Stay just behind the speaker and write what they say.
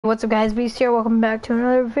What's up guys, Beast here, welcome back to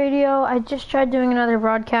another video. I just tried doing another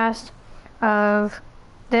broadcast of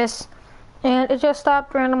this and it just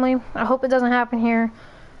stopped randomly. I hope it doesn't happen here.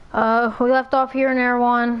 We left off here in Air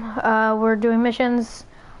 1. We're doing missions,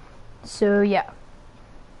 so yeah.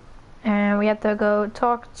 And we have to go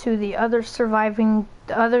talk to the other surviving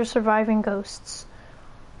ghosts.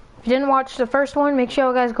 If you didn't watch the first one, make sure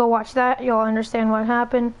you guys go watch that. You'll understand what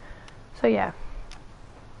happened. So yeah.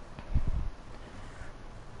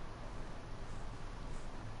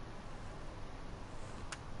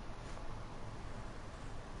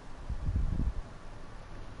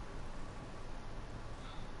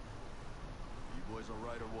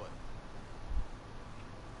 Alright or what?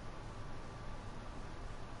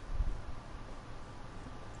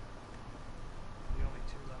 The only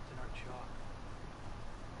two left in our chalk.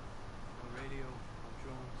 No radio, no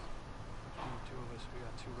drones. Between the two of us, we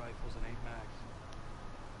got 2 rifles and 8 mags.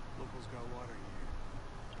 Locals got water here.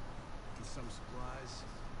 Get some supplies.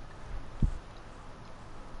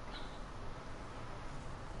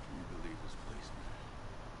 Can you believe this place, man?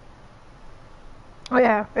 Oh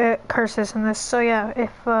yeah, it curses in this. So yeah,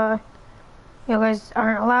 if you guys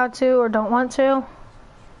aren't allowed to or don't want to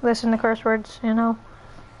listen to curse words, you know,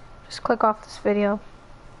 just click off this video.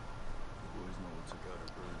 The boys know what took out our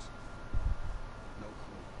birds. No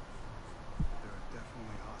clue. There are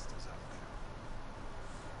definitely hostiles out there.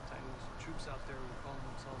 Titans, troops out there were calling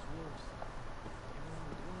themselves wolves. You know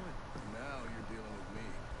what we're doing? Now you're dealing with me.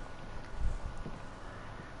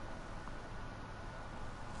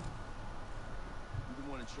 You the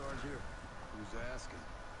one in charge here? Who's asking?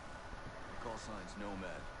 The call sign's Nomad.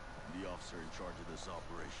 I'm the officer in charge of this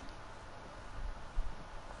operation.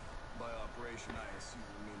 By operation, I assume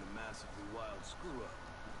you mean the massively wild screw-up.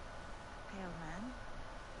 Hey, old man.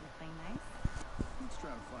 You playing nice? Let's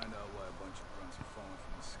try and find out why a bunch of grunts are falling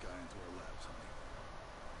from the sky into our laps, honey.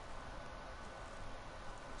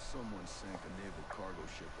 Someone sank a naval cargo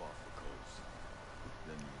ship off the coast.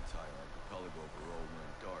 Then the entire archipelago were all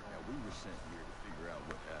went dark. Now, we were sent here to figure out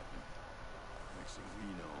what happened. Next thing we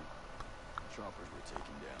know, choppers were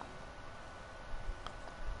taken down.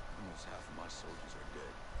 Almost half of my soldiers are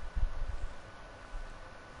dead.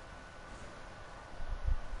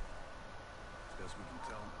 As best we can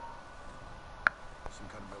tell, some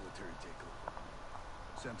kind of military takeover.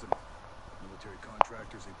 Sentinel, military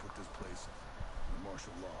contractors, they put this place under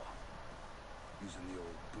martial law, using the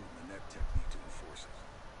old boot-in-the-neck technique to enforce it.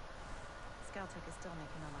 Skeltech is still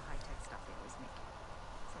making all the high-tech stuff they always make.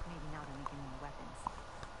 Except maybe now they're making more weapons.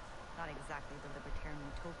 Not exactly the libertarian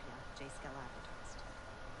utopia J. Skell advertised.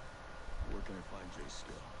 Where can I find J.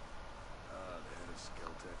 Skell? The head of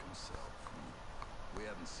Skeltech himself. We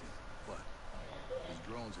haven't seen him, but his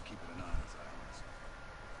drones are keeping an eye on his islands.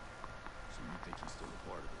 So you think he's still a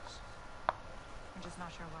part of this? I'm just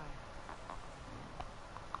not sure why.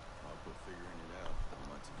 I'll put figuring it out on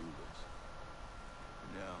my to-do list. For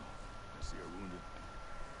now, I see our wounded.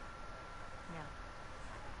 Yeah.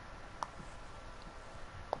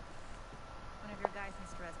 One of your guys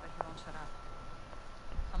needs to rest, but he won't shut up.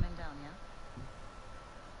 Calm him down, yeah?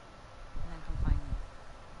 And then come find me.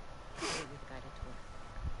 I'll give you the guided tour.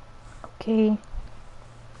 Okay.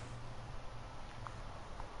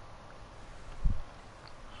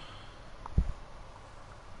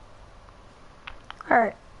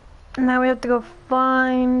 Alright. Now we have to go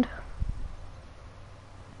find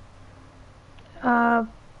the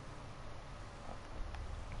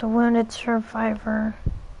wounded survivor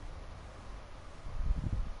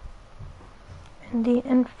in the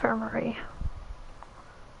infirmary.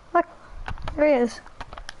 Look, there he is.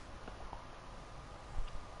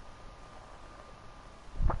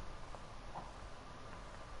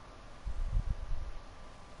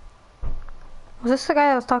 Was this the guy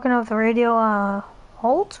that was talking over the radio,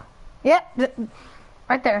 Holt? Yeah,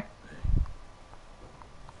 right there.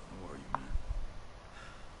 Who are you, man?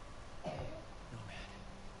 Nomad.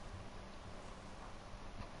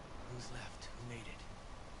 Who's left? Who made it?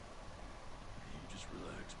 You just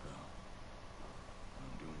relax, pal.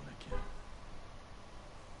 I'm doing what I can.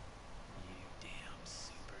 You damn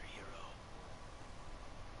superhero.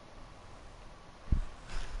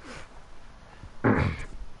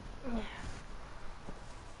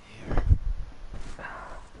 Here.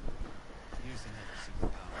 Here's another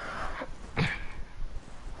superpower.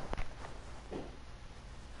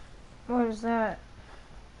 What is that?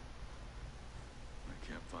 I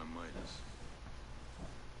can't find Midas.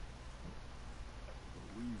 The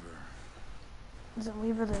Weaver. Is it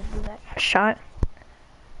Weaver that did that shot?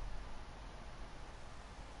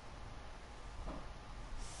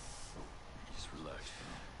 Just relax,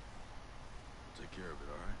 pal. We'll take care of it,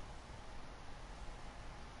 alright?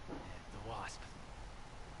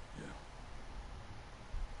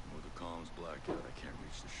 blackout, I can't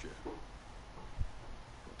reach the ship. Go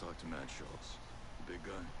talk to Matt Schultz, the big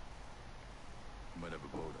guy. He might have a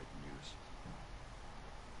boat I can use.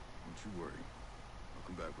 Don't you worry. I'll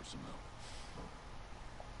come back with some help.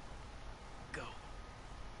 Go.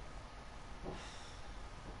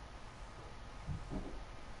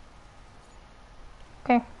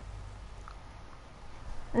 Okay.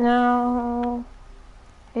 No.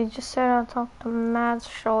 He just said I'll talk to Matt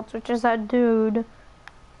Schultz, which is that dude.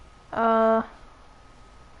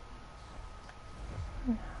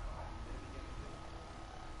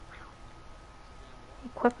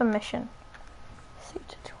 Equip a mission. See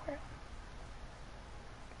tutorial.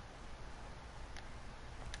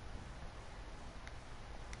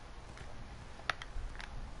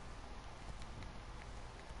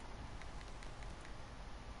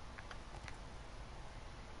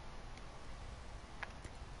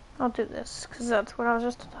 I'll do this, because that's what I was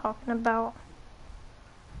just talking about.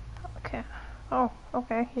 Okay. Oh,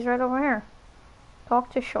 okay. He's right over here.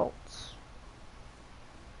 Talk to Schultz.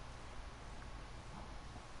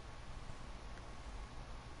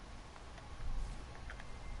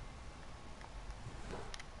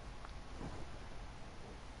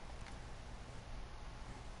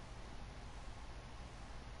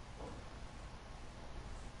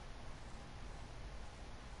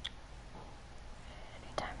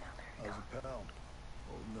 Anytime now, there we go. How's it, pal?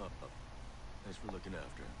 Holding up. Thanks for looking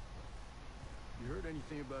after him. You heard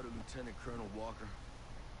anything about a Lieutenant Colonel Walker?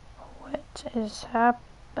 What is happening?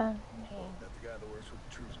 That the guy that works with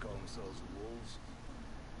the troops call themselves the Wolves?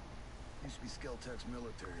 Used to be Skeltech's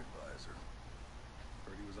military advisor.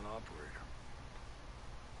 Heard he was an operator.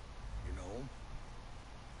 You know him?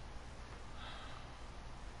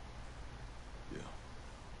 Yeah.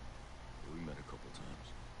 We met a couple times.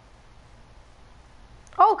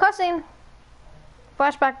 Oh, cussing!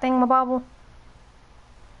 Flashback thing, my bobble.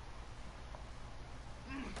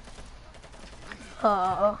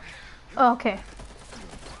 Okay.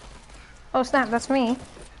 Oh snap, that's me.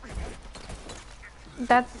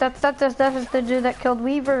 That's the dude that killed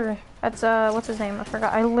Weaver. That's what's his name? I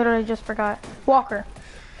forgot. I literally just forgot. Walker.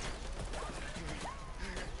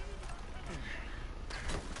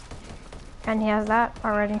 And he has that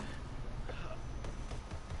already.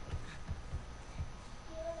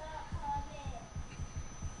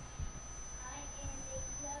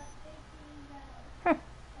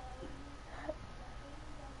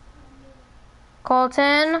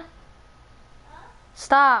 Colton,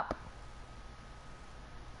 stop.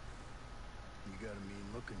 You got a mean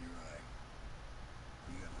look in your eye.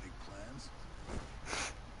 You got big plans?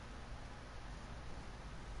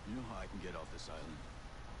 You know how I can get off this island?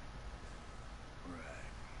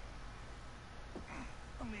 Right.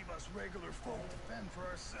 And leave us regular folk to fend for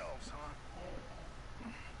ourselves, huh?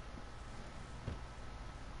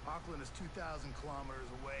 Auckland is 2,000 kilometers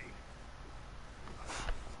away.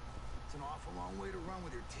 It's an awful long way to run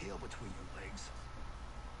with your tail between your legs.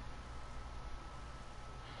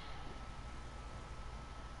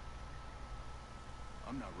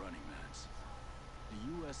 I'm not running, Max. The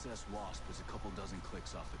USS Wasp is a couple dozen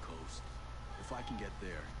clicks off the coast. If I can get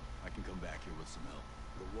there, I can come back here with some help.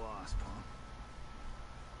 The Wasp, huh?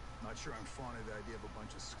 Not sure I'm fond of the idea of a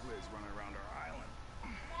bunch of squids running around our island.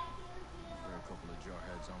 There are a couple of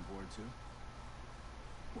jarheads on board, too?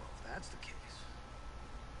 Well, if that's the case...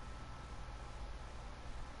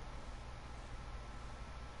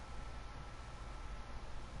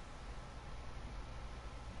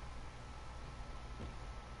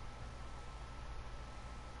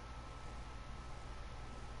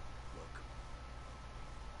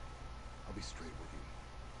 I'll be straight with you.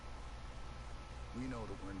 We know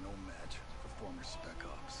that we're no match for former spec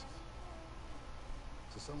ops.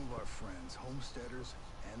 So some of our friends, homesteaders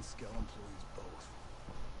and Skell employees both,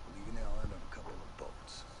 are leaving the island on a couple of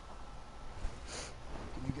boats.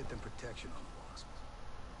 Can you get them protection on the Wasp?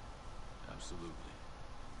 Absolutely.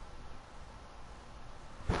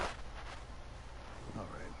 All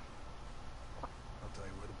right. I'll tell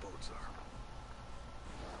you where the boats are.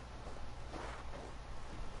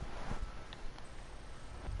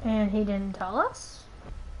 And he didn't tell us?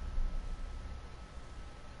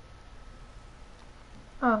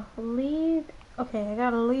 Oh, leave. Okay, I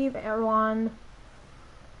gotta leave Erwan.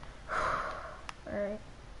 Alright.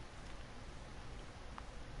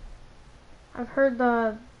 I've heard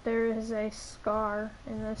there is a scar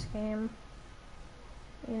in this game.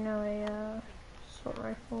 You know, a assault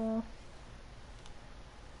rifle.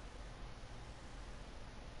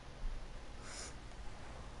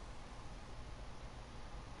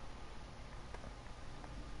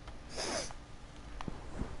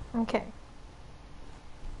 Okay.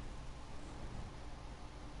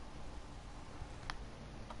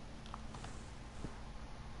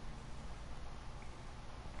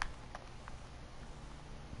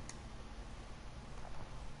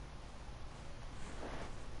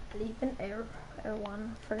 Leaving Air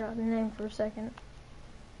One. Forgot the name for a second.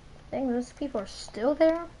 Dang, those people are still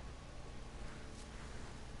there?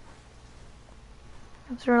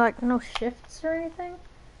 Is there like no shifts or anything?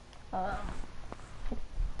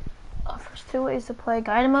 Offers 2 ways to play: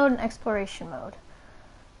 guided mode and exploration mode.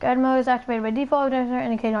 Guided mode is activated by default,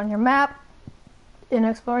 indicated on your map. In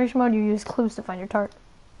exploration mode, you use clues to find your target.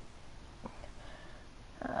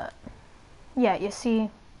 Yeah, you see,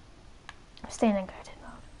 staying in guided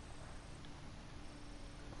mode.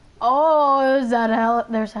 Oh, is that a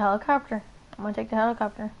there's a helicopter. I'm gonna take the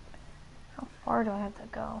helicopter. How far do I have to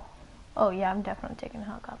go? Oh yeah, I'm definitely taking a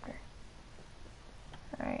helicopter.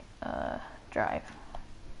 Alright, drive.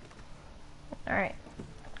 Alright.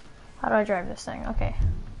 How do I drive this thing? Okay.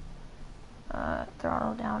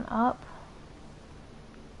 Throttle down, up.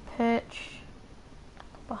 Pitch.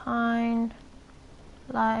 Behind.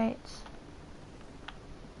 Lights.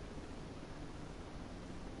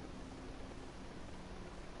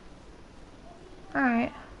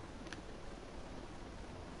 Alright.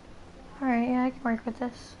 Alright, yeah, I can work with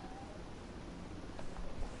this.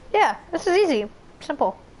 Yeah, this is easy.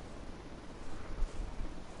 Simple.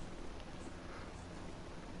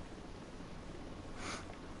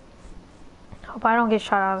 Hope I don't get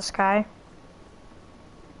shot out of the sky.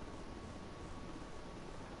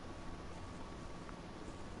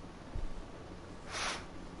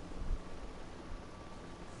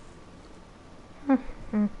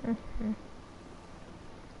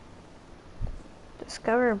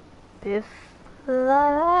 Discover Biff.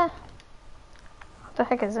 What the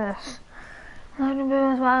heck is this? With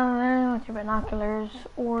your binoculars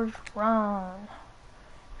or drone.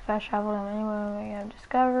 Fast travel to anywhere we have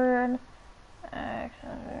discovered.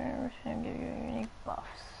 Give you unique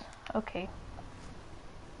buffs. Okay.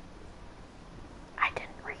 I didn't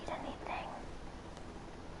read anything.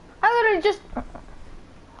 I literally just...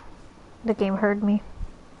 The game heard me.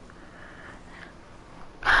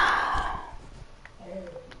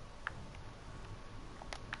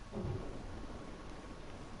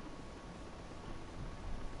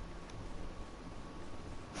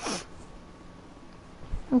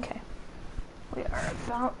 Okay. We are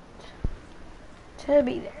about to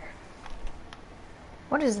be there.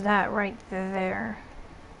 What is that right there?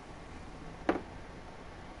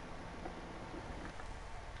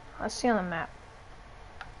 Let's see on the map.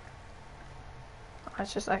 Oh,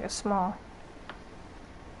 it's just like a small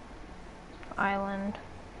island.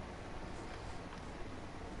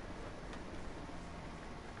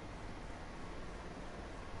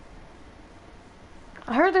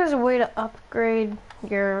 I heard there's a way to upgrade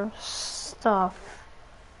your stuff.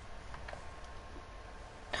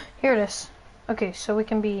 Here it is. Okay, so we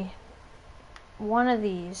can be one of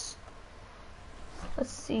these.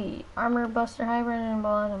 Let's see. Armor Buster Hybrid and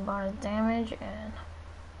bullet and bonus damage and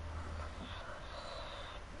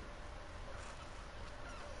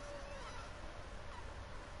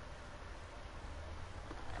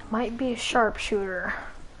might be a sharpshooter.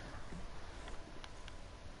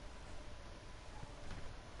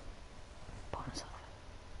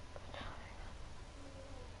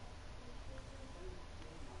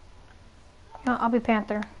 No, I'll be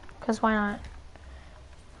Panther, because why not?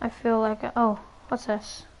 I feel like, oh, what's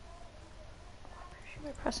this? Should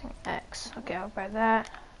be pressing X. Okay, I'll buy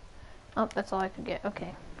that. Oh, that's all I could get,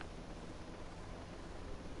 okay.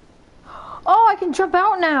 Oh, I can jump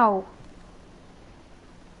out now!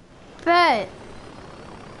 Bet!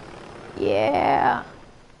 Yeah!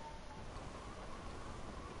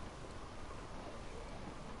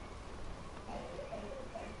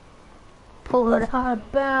 Pull it out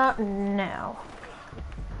about now.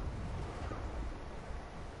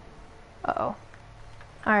 Uh-oh.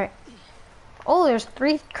 Alright. Oh, there's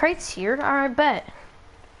 3 crates here. Alright, bet.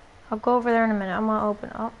 I'll go over there in a minute. I'm gonna open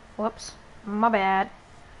up. Oh, whoops. My bad.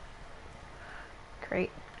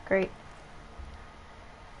 Crate. Crate.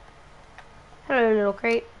 Hello, little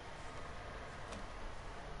crate.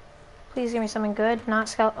 Please give me something good. Not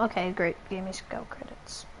scout. Okay, great. Give me scout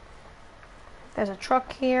credits. There's a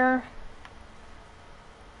truck here.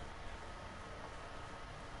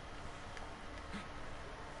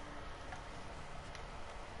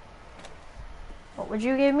 What would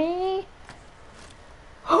you give me?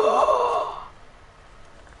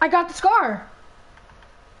 I got the scar!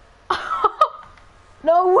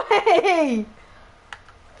 No way!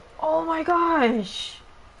 Oh my gosh!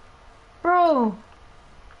 Bro!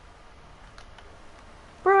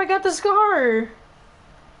 Bro, I got the scar!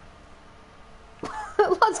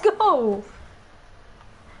 Let's go!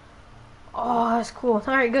 Oh, that's cool.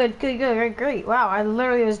 Alright, good, good, good, great, great. Wow, I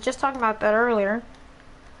literally was just talking about that earlier.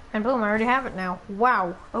 And boom, I already have it now.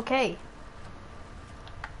 Wow, okay.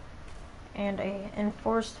 And a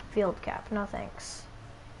enforced field cap. No thanks.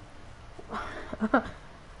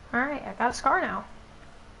 Alright, I got a scar now.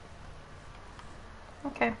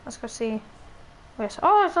 Okay, let's go see. Where's,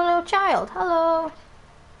 oh, it's a little child. Hello.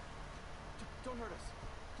 Don't hurt us,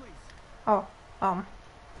 please. Oh, Not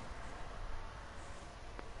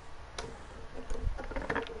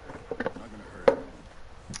gonna hurt him.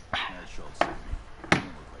 Mad Schultz saved me. They don't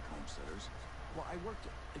look like homesteaders. Well, I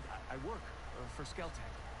work for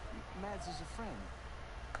Skeltec. Mads is a friend.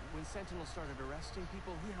 When Sentinel started arresting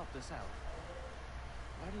people, he helped us out.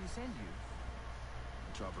 Why did he send you?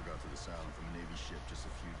 The chopper got to this island from a Navy ship just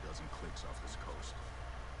a few dozen clicks off this coast.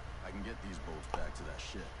 I can get these boats back to that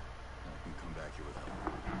ship, and I can come back here with help.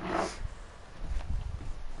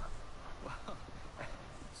 Well,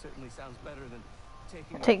 certainly sounds better than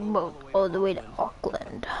taking taking boat all the way to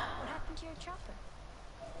Auckland. What happened to your chopper?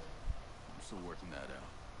 I'm still working that out.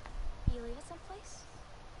 You leave it someplace?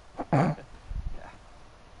 Yeah.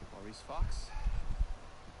 Maurice Fox.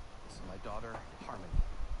 This is my daughter, Harmony.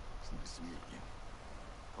 It's nice to meet you.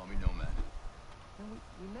 Call me Nomad. And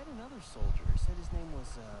we met another soldier. Said his name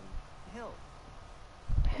was, Hill.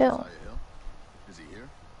 Hill. Josiah Hill? Is he here?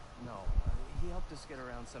 No, he helped us get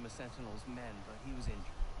around some of Sentinel's men, but he was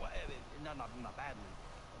injured. Well, not badly.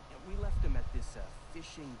 We left him at this,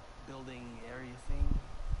 fishing building area thing.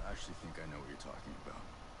 I actually think I know what you're talking about.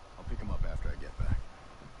 I'll pick him up after I get back.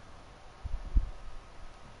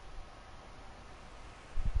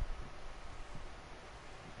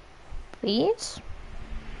 Please?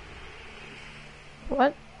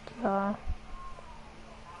 What the?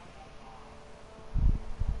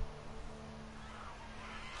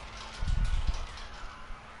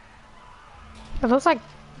 Are those like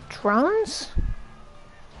drones?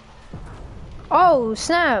 Oh,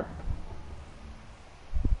 snap.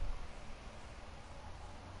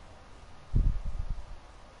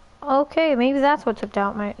 Okay, maybe that's what took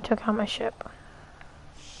out my ship.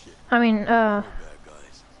 Shit. I mean, Bad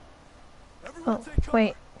guys. Everyone oh, take cover.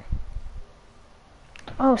 wait.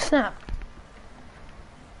 Oh, snap.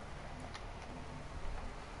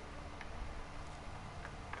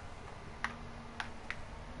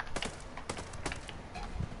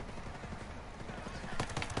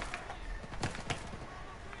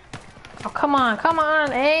 Oh, come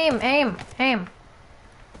on, aim.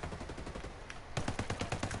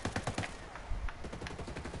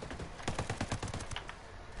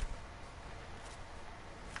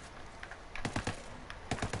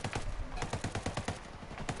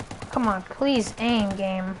 Come on, please aim,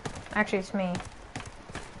 game. Actually, it's me.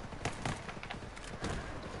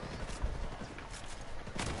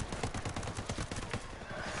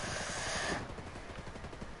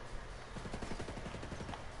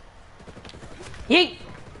 Yeet!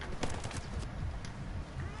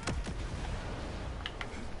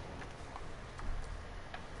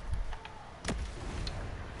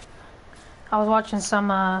 I was watching some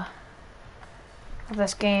of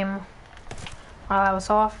this game while I was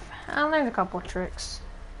off. I learned a couple of tricks.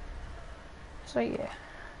 So yeah.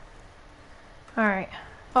 Alright.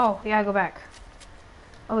 Oh, yeah, go back.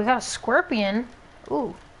 Oh, we got a scorpion.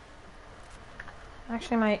 Ooh.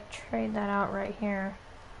 Actually might trade that out right here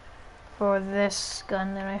for this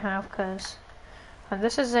gun that I have, because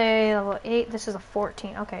this is a level 8, this is a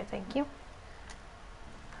 14. Okay, thank you.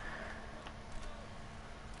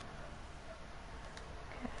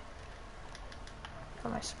 Okay.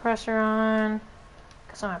 Put my suppressor on.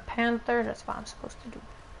 Because I'm a Panther, that's what I'm supposed to do.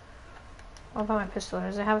 What about my pistol?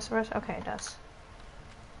 Does it have a suppressor? Okay, it does.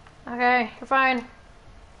 Okay, you're fine.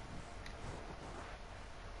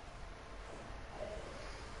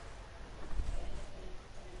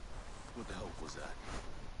 What the hell was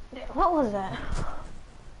that? What was that?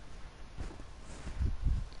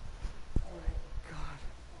 Oh my God.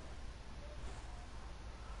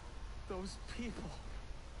 Those people.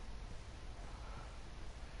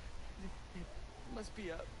 It must be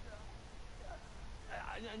a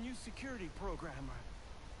new security program.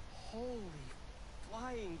 Holy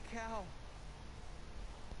flying cow.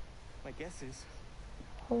 My guess is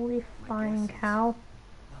Holy flying cow.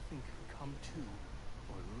 nothing can come to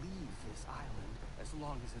or leave this island as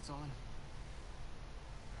long as it's on.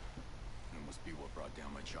 That must be what brought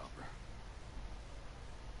down my chopper.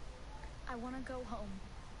 I want to go home.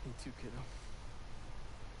 Me too, kiddo.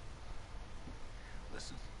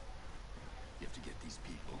 Listen, you have to get these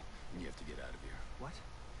people, and you have to get out of here. What?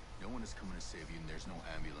 No one is coming to save you, and there's no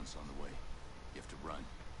ambulance on the way. You have to run.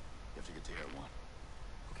 You have to get to Air 1.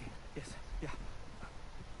 Okay, yes, yeah.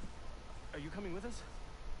 Are you coming with us?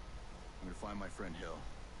 I'm gonna find my friend Hill.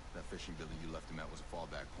 That fishing building you left him at was a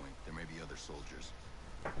fallback point. There may be other soldiers.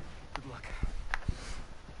 Good luck.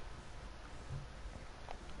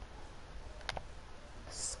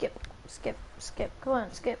 Skip, skip, come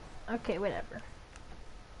on, skip. Okay, whatever.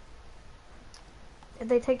 Did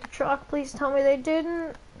they take the truck? Please tell me they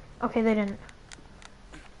didn't. Okay, they didn't.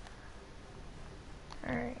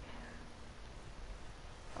 Alright.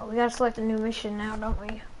 Oh, we gotta select a new mission now, don't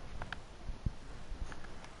we?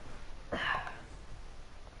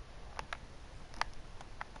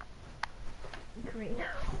 Green.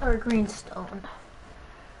 Or greenstone.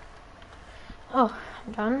 Oh,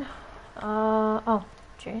 I'm done. Oh,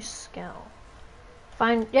 J Scale.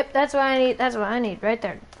 Find, yep, that's what I need, right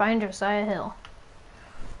there. Find Josiah Hill.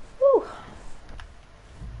 Woo!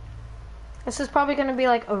 This is probably gonna be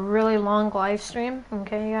like a really long live stream,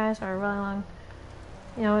 okay, you guys? Or a really long,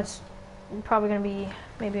 you know, it's probably gonna be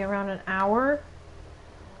maybe around an hour.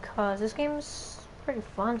 Cause this game's pretty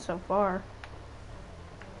fun so far.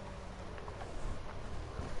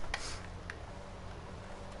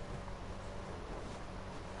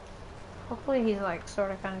 Hopefully he's like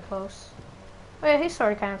sorta kinda close. Oh yeah, he's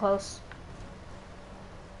sorta kinda close.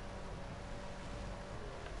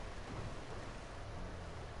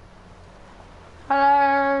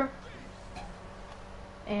 Hello!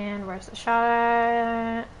 And where's the shot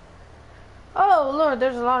at? Oh lord,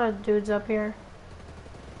 there's a lot of dudes up here.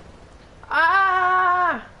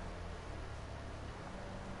 Ah!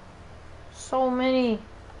 So many.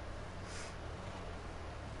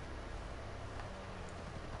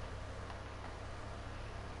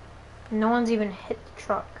 No one's even hit the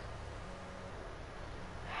truck.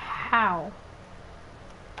 How?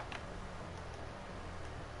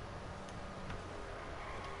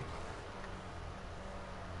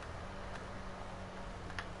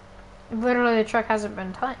 Literally, the truck hasn't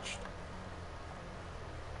been touched.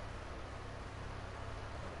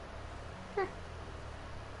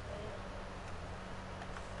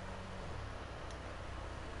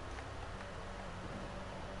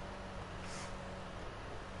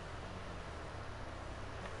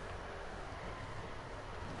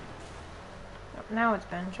 Now it's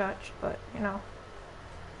been touched, but you know.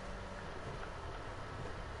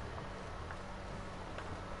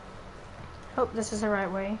 Hope this is the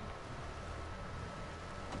right way.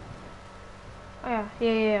 Oh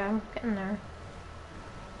yeah, I'm getting there.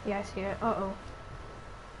 Yeah, I see it. Uh-oh.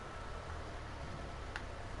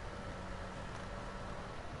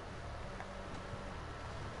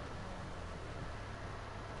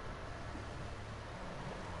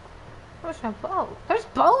 There's no boat. There's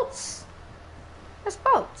boats! There's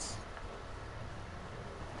boats!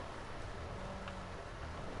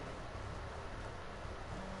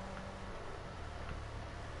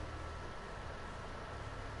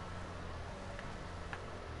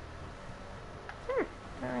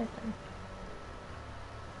 Alright then.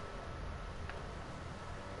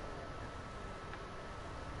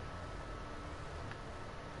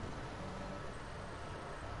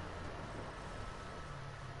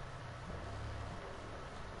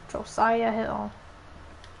 Josiah Hill.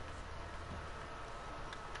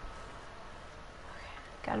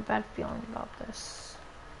 Got a bad feeling about this.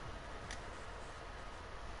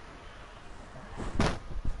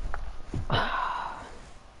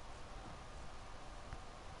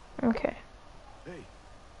 Okay. Hey,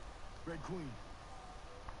 Red Queen.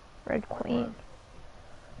 Red Queen.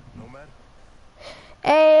 Nomad?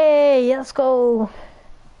 Hey, let's go.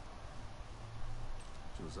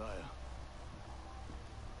 Josiah.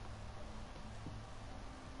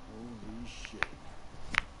 Holy shit.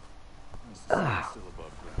 Nice to see you still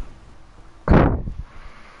above ground.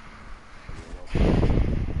 Everyone else?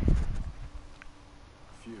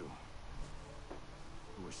 A few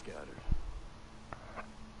who were scattered.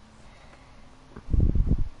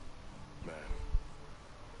 Man,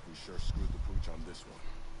 we sure screwed the pooch on this one.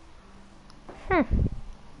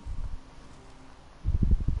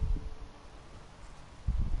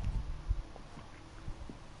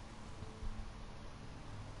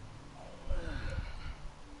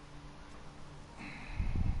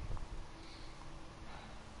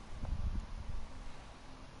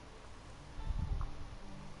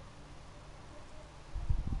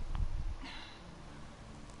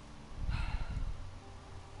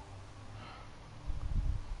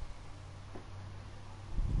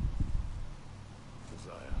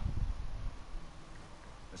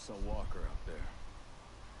 I saw Walker out there,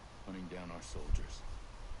 hunting down our soldiers.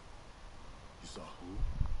 You saw who?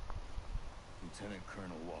 Lieutenant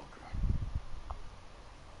Colonel Walker.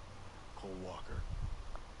 Cole Walker.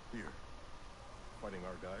 Here. Fighting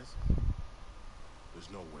our guys? There's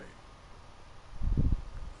no way.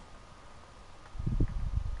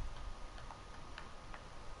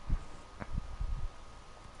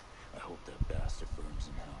 I hope that bastard burns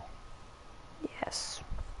in hell. Yes.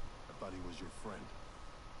 I thought he was your friend.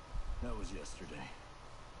 That was yesterday.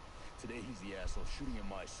 Today he's the asshole shooting at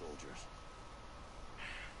my soldiers.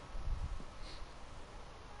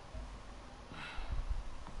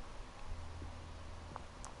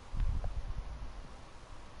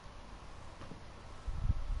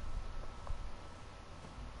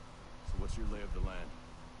 So what's your lay of the land?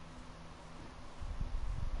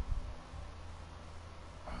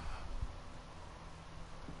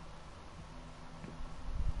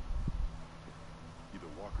 Either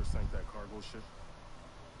Walker sank that cargo ship,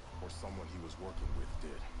 or someone he was working with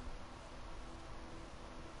did.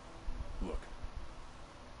 Look.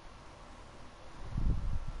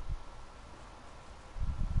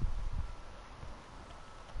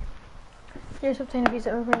 Here's obtain a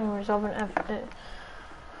visa over and resolve an effort.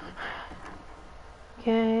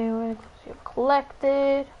 Okay, what you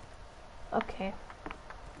collected? Okay.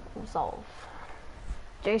 Resolve.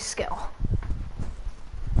 J skill.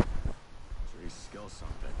 Jerry Skell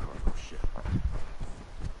sunk that cargo ship.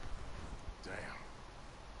 Damn.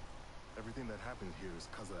 Everything that happened here is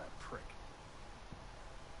because of that prick.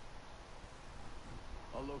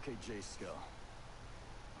 I'll locate Jay Skell.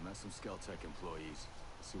 I met some Skell Tech employees.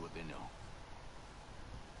 See what they know.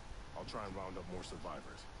 I'll try and round up more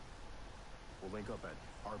survivors. We'll link up at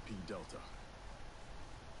RP Delta.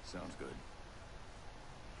 Sounds good.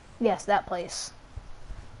 Yes, that place.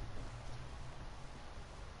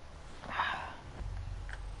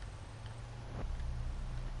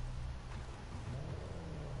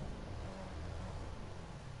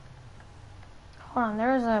 Hold on,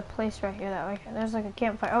 there's a place right here that there's like a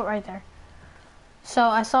campfire. Oh, right there. So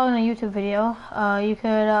I saw in a YouTube video, you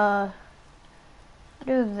could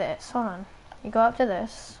do this. Hold on. You go up to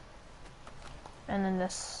this, and then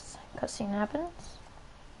this cutscene happens.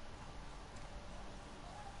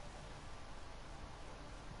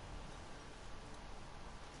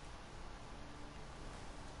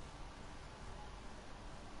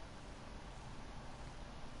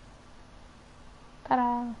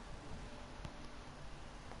 Ta-da!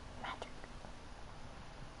 Magic.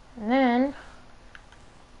 And then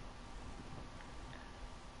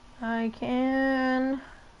I can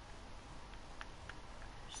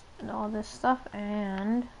just do all this stuff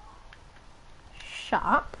and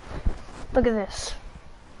shop. Look at this.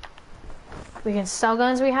 We can sell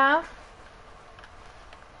guns we have.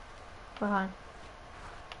 Hold on.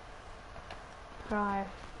 Drive.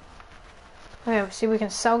 Okay, see, we can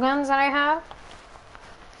sell guns that I have.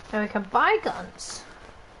 And we can buy guns.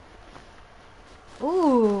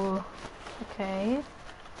 Ooh. Okay.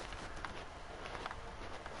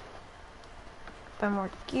 Buy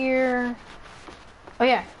more gear. Oh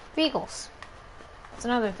yeah, vehicles. That's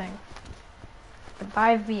another thing. To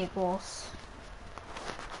buy vehicles.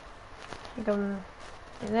 You can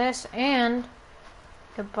do this, and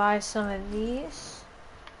you can buy some of these.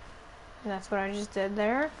 And that's what I just did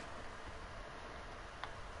there.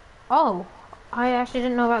 Oh, I actually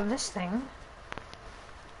didn't know about this thing.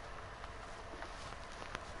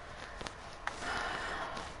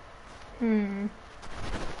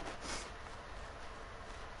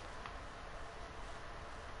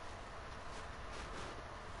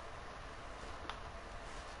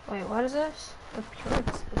 Wait, what is this? The pure.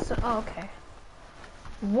 Oh, okay.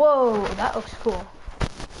 Whoa, that looks cool.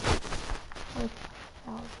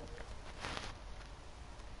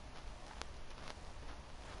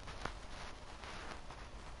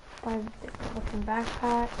 Five different looking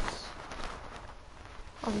backpacks.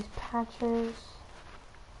 All these patches.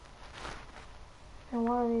 And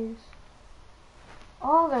what are these?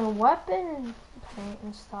 Oh, they're weapon paint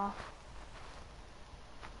and stuff.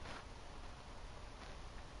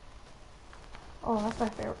 Oh, that's my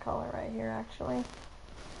favorite color right here, actually.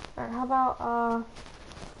 Alright, how about,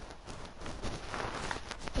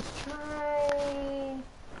 let's try...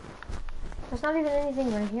 There's not even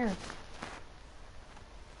anything right here.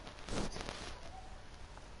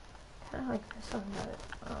 Kinda like this one,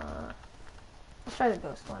 but, let's try the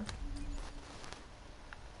ghost one.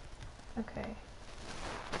 Okay.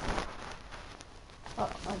 Oh,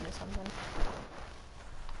 I did something.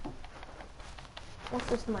 What's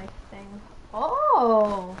this knife thing?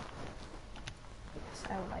 Oh! Yes,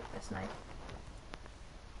 I would like this knife.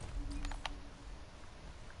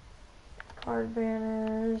 Card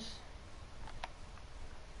banners.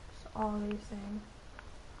 Just all these things.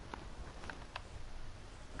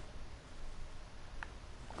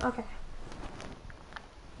 Okay.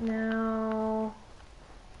 Now...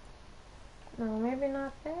 No, maybe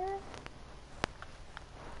not there.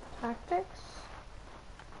 Tactics?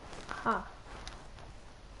 Huh.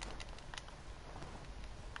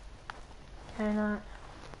 Can I not?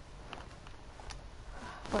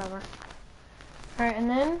 Whatever. Alright, and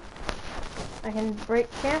then I can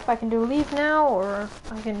break camp, I can do leave now, or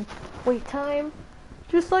I can wait time.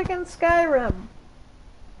 Just like in Skyrim.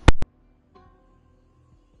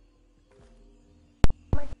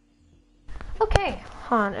 Okay,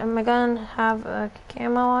 hold on. Am I gonna have a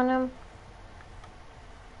camo on him?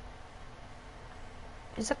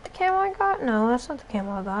 Is that the camo I got? No, that's not the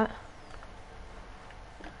camo I got.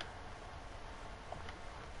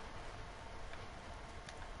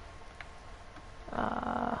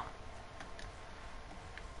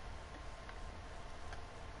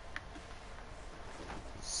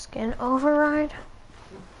 Skin override?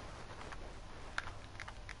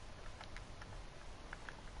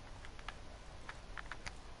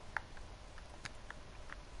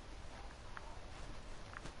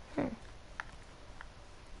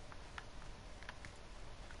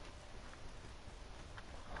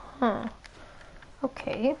 Huh.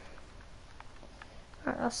 Okay.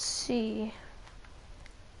 Alright, let's see.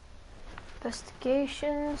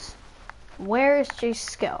 Investigations. Where is Jay's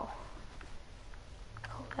skill?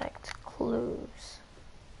 Collect clues.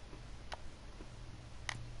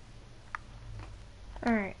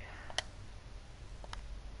 Alright.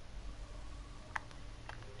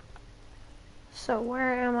 So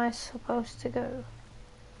where am I supposed to go?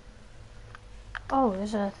 Oh,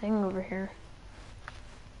 there's a thing over here.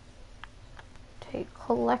 Take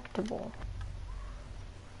collectible.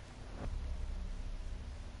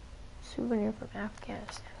 Souvenir from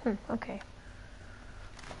Afghanistan. Okay.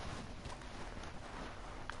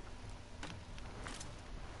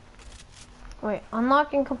 Wait,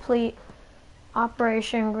 unlocking complete.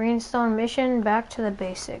 Operation Greenstone mission, back to the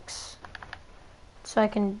basics. So I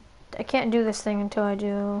can't do this thing until I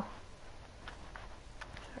do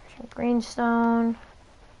Operation Greenstone.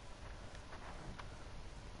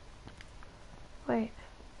 Wait.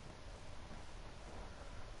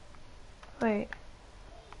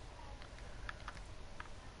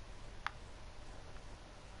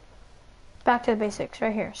 Back to the basics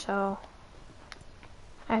right here. So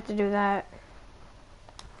I have to do that.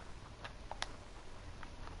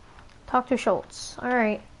 Talk to Schultz.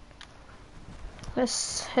 Alright.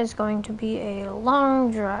 This is going to be a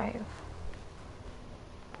long drive.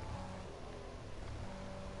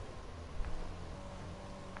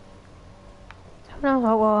 Who knows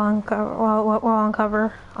what we'll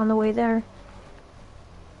uncover on the way there.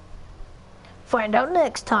 Find out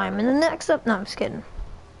next time in the next up. No, I'm just kidding.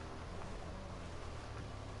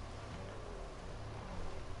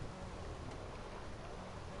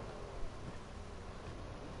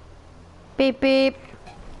 Beep beep.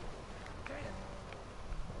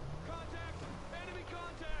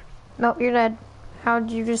 Nope, you're dead. How did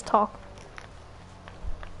you just talk?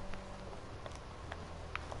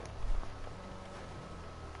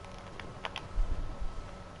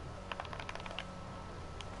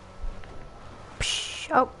 Psh,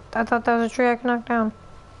 oh, I thought that was a tree I could knock down.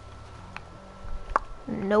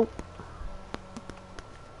 Nope.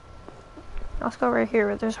 Let's go right here,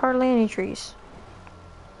 but there's hardly any trees.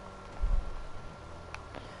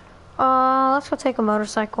 Let's go take a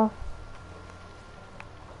motorcycle.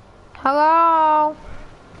 Hello?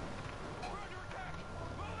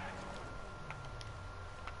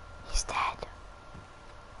 He's dead.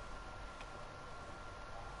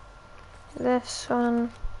 This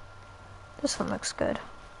one looks good.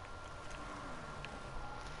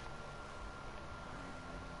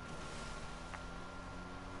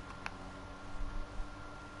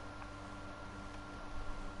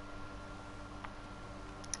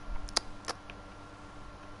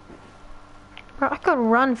 I could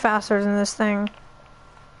run faster than this thing.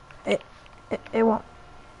 It won't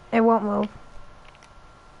move.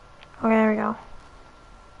 Okay, there we go.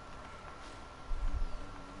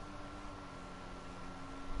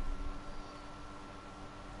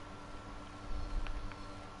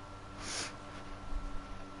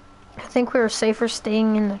 I think we were safer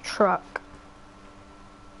staying in the truck.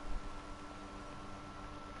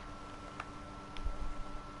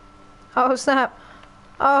 Oh snap!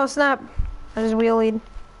 Oh snap! I just wheelied.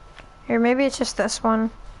 Here, maybe it's just this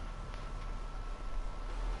one.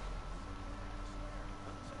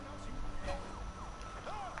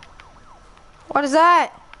 What is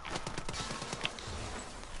that?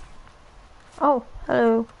 Oh,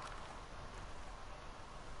 hello.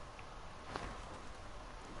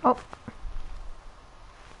 Oh.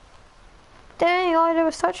 Dang, all I did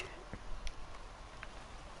was touch it.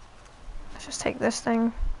 Let's just take this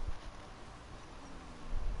thing.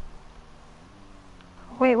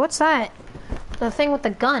 Wait, what's that? The thing with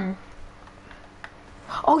the gun.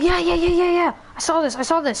 Oh, yeah. I saw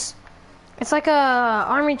this. It's like a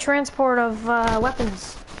army transport of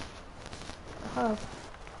weapons. Oh.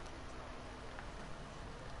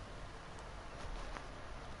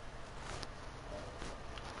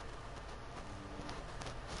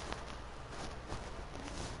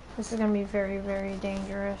 This is gonna be very, very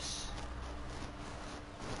dangerous.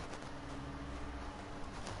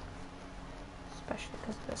 Especially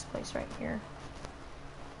because of this place right here.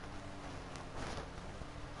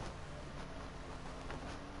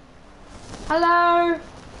 Hello!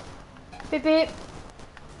 Beep beep.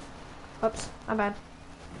 Oops, my bad.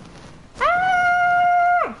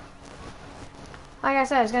 Ah! Like I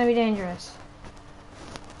said, it's gonna be dangerous.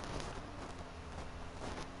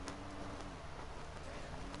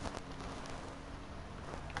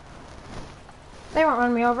 They won't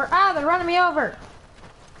run me over. Ah, they're running me over!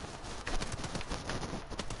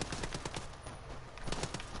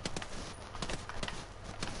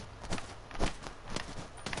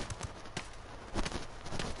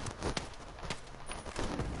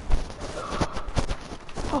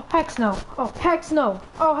 Oh, heck no. Oh, heck no.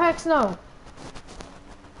 Oh, heck no.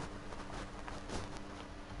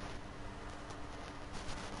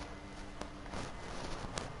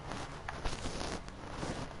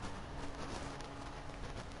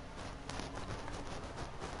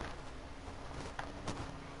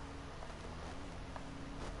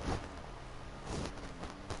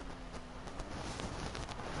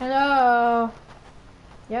 Hello.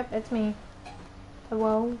 Yep, it's me.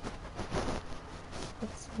 Hello.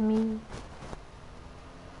 It's me.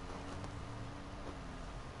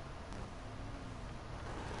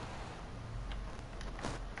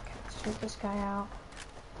 Okay, let's shoot this guy out.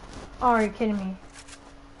 Oh, are you kidding me?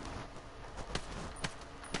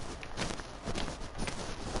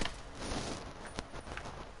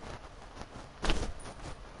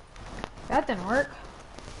 That didn't work.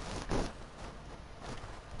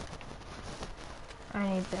 I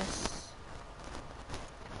need this.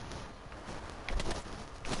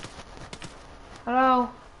 Hello?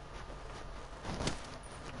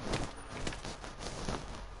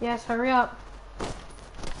 Yes, hurry up.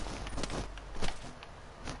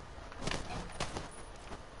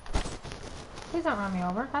 Please don't run me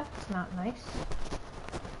over. That's not nice.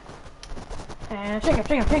 And shake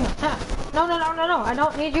him. Ha. No. I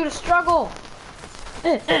don't need you to struggle.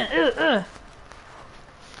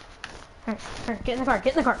 Hurry, get in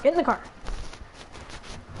the car.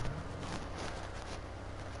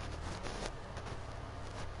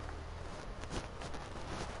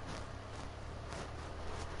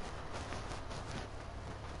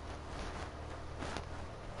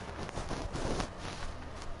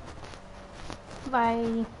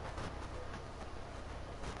 Bye.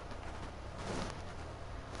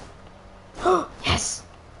 Yes!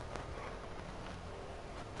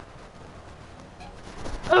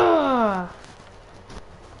 Ugh!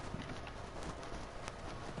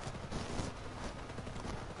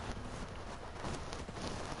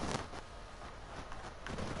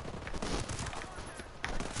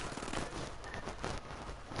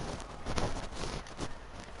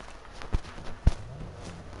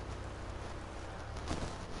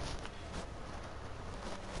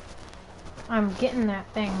 I'm getting that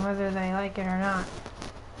thing whether they like it or not.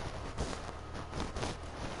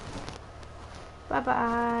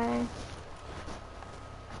 Bye-bye.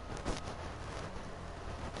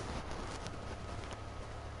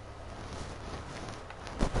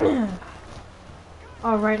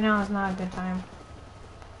 Oh, right now is not a good time.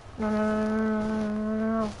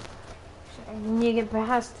 No. I need to get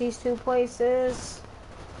past these two places.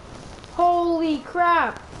 Holy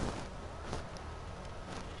crap!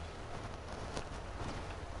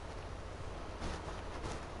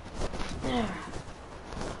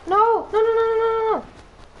 No!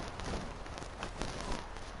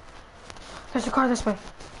 There's a car this way.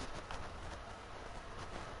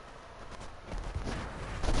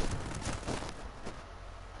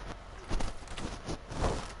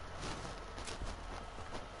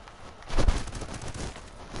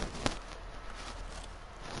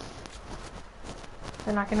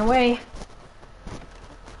 They're knocking away.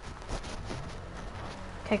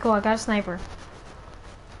 Okay, cool, I got a sniper.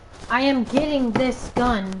 I am getting this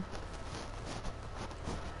gun.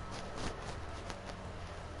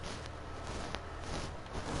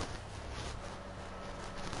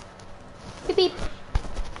 Beep beep.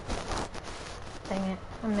 Dang it,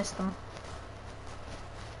 I missed them.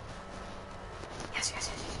 Yes.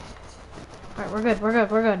 Alright,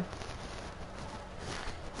 we're good.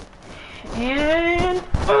 And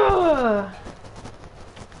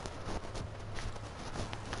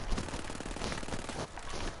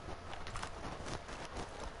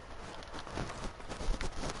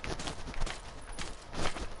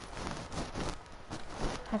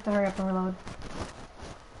I have to hurry up and reload.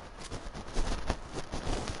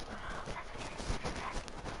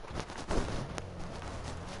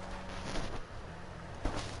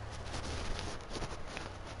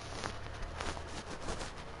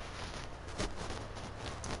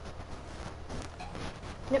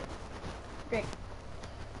 Great.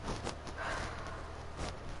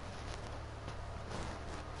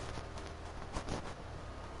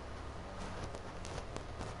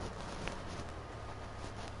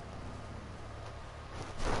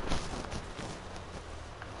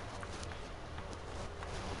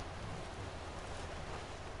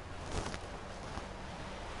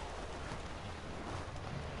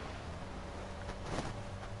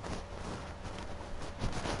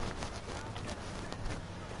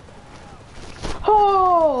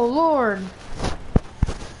 Oh, Lord.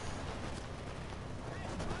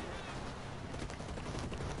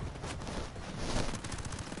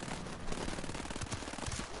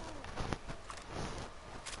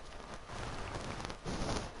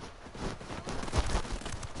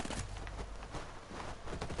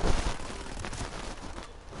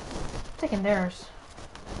 Taking theirs.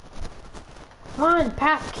 Come on,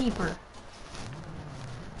 Path Keeper.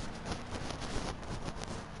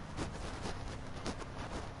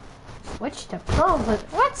 Switch to pro, but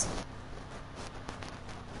what?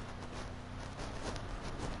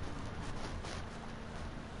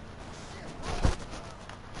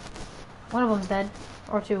 One of them's dead,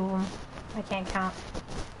 or two of them. I can't count.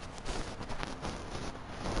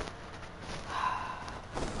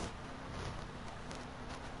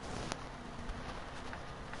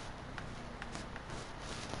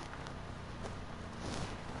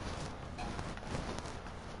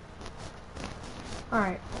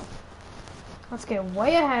 Alright. Let's get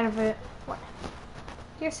way ahead of it. What?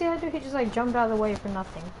 Do you see that dude? He just like jumped out of the way for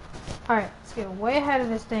nothing. Alright, let's get way ahead of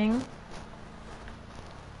this thing.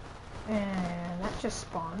 And that just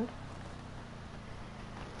spawned.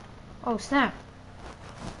 Oh, snap.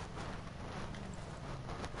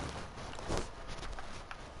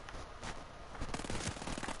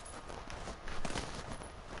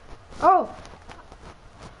 Oh!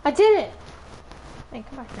 I did it! Hey,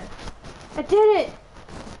 come back here. I did it!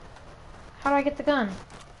 How do I get the gun?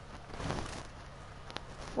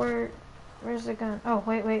 Where's the gun? Oh,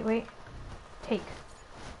 wait. Take.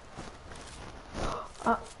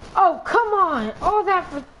 Oh, come on! All that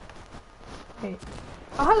for... Wait.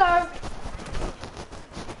 Oh, hello!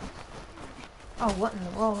 Oh, what in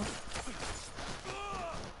the world?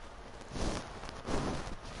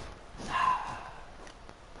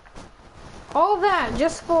 All that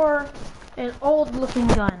just for an old looking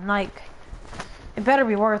gun. Like, it better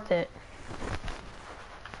be worth it.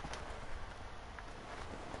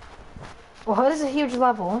 Well, this is a huge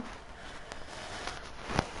level.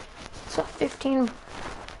 So 15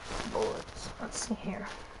 bullets. Let's see here.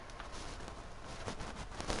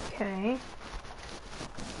 Okay.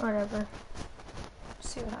 Whatever.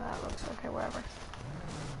 See how that looks. Okay, whatever.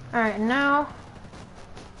 Alright, now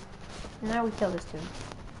we kill this dude.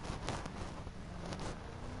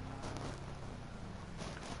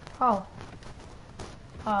 Oh.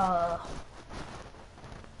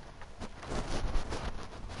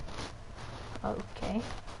 Okay.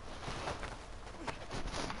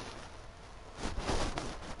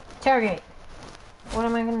 Interrogate. What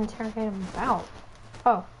am I going to interrogate him about?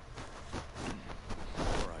 Oh.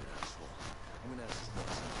 Alright, asshole. I'm gonna ask this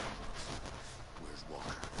next one. Where's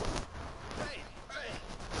Walker? Hey!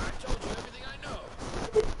 I told you everything I know!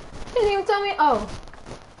 Didn't even tell me. Oh.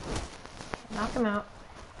 Knock him out.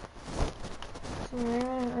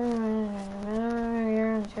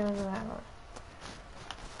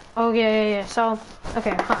 Oh, yeah. So,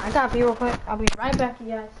 okay, I gotta be real quick. I'll be right back, you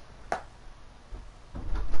guys.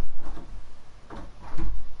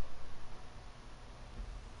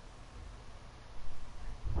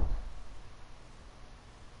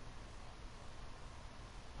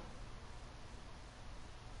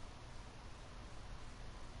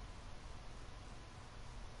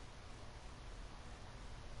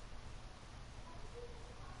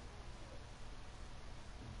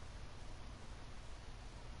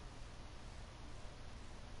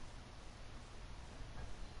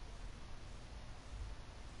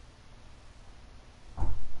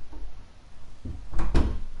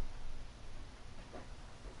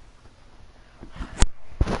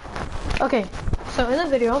 Okay, so in the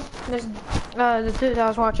video, this the dude that I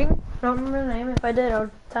was watching, I don't remember the name. If I did, I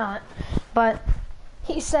would tell it. But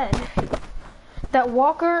he said that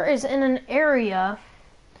Walker is in an area.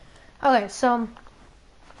 Okay, so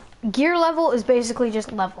gear level is basically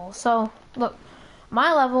just level. So look,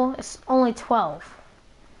 my level is only 12.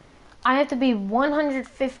 I have to be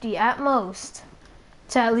 150 at most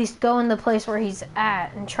to at least go in the place where he's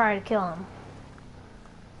at and try to kill him.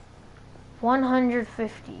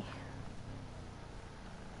 150.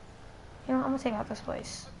 You know, I'm gonna take out this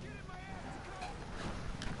place.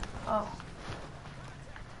 Oh.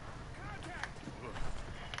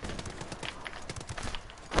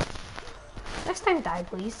 Next time die,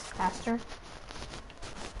 please, faster.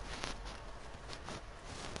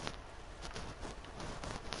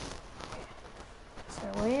 Is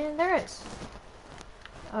there a way in? There is.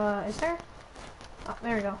 Is there? Oh,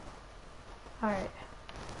 there we go. Alright.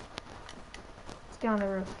 Let's get on the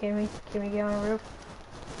roof. Can we get on the roof?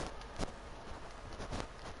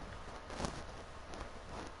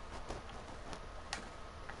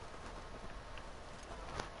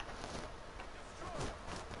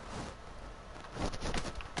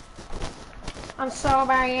 I'm so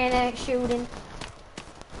bad at shooting.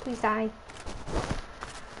 Please die.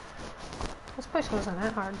 This push wasn't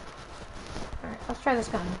that hard. Alright, let's try this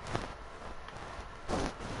gun.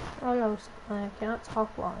 Oh no, I cannot talk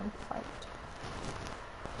while in fight.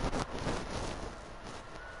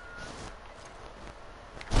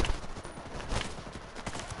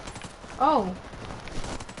 Oh!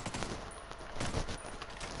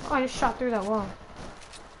 Oh, I just shot through that wall.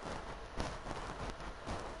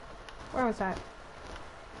 Where was that?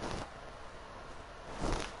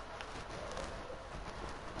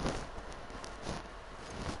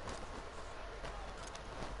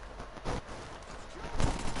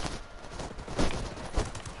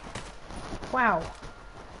 Wow.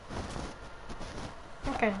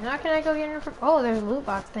 Okay, now can I go get in? Oh, there's a loot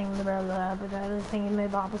box thing, but that other thing in my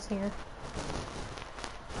bob was here.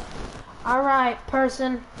 Alright,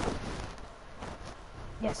 person.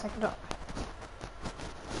 Yes, I can talk.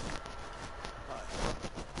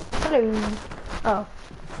 Hello. Oh,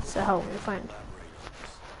 so we're fine.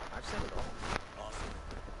 I've said it all. Awesome.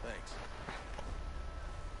 Thanks.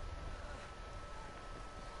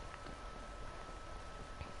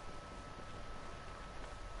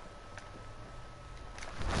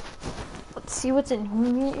 Let's see what's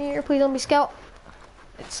in here. Please don't be scout.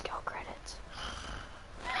 It's scout credits.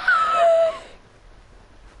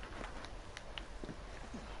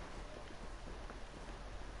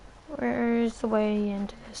 Where's the way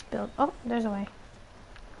into this build? Oh, there's a way.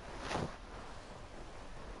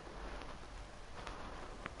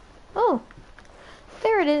 Oh,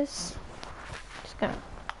 there it is. Just gonna.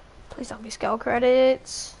 Please don't be scout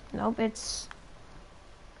credits. Nope, it's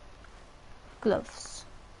gloves.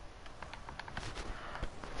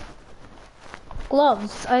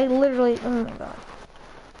 Gloves. I literally. Oh my god.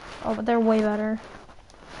 Oh, but they're way better.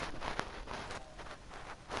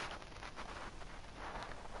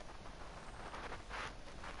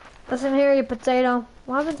 Listen here, you potato.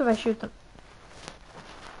 What happens if I shoot them?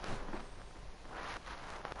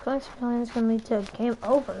 Collecting plan is gonna lead to game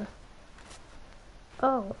over.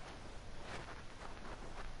 Oh.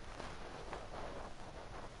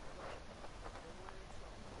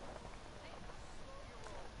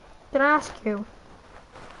 Can I ask you?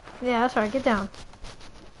 Yeah, that's right. Get down.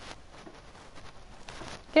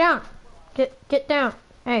 Get down. Get down.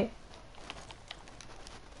 Hey.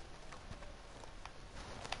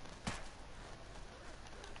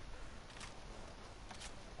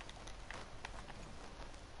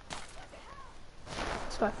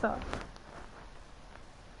 That's what I thought.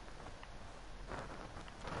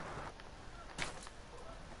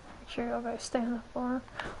 Make sure you guys stay on the floor.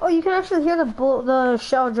 Oh, you can actually hear the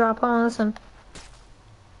shell drop. Hold on, listen.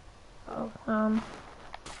 Oh,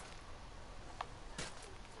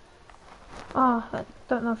 oh, I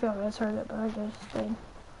don't know if y'all guys heard it, but I just did.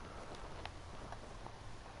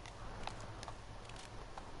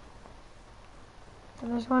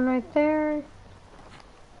 And there's one right there.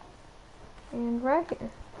 And right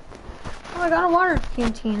here. Oh, I got a water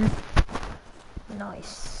canteen.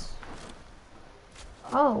 Nice.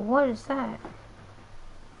 Oh, what is that?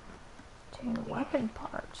 Obtain weapon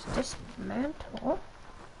parts. Dismantle.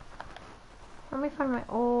 Let me find my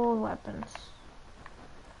old weapons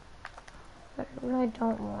that I really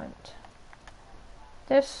don't want.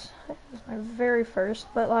 This is my very first,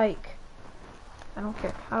 but like, I don't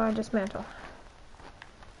care. How do I dismantle?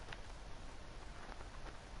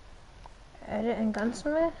 Edit and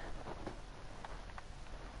gunsmith?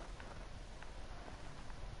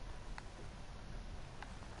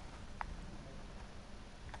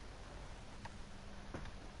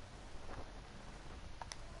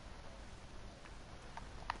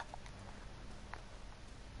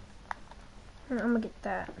 I'm gonna get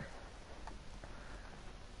that.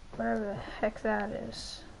 Whatever the heck that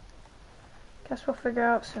is. Guess we'll figure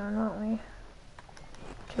out soon, won't we?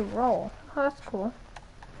 To roll. Oh, that's cool.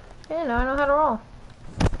 Yeah, now I know how to roll.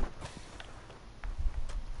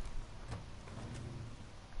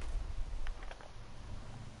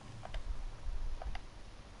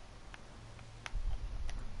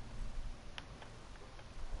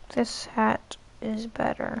 This hat is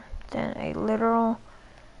better than a literal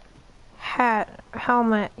hat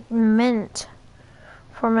helmet meant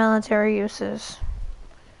for military uses.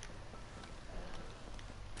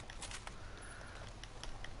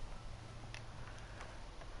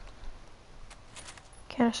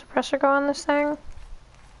 Can a suppressor go on this thing?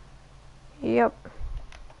 Yep.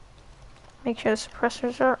 Make sure the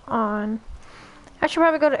suppressors are on. I should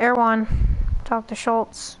probably go to Erewhon. Talk to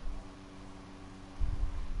Schultz.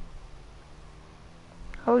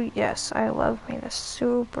 Oh yes, I love me this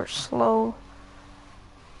super slow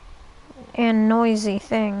and noisy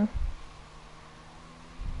thing.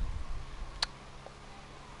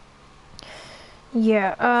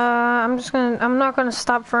 Yeah, I'm not gonna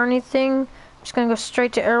stop for anything. I'm just gonna go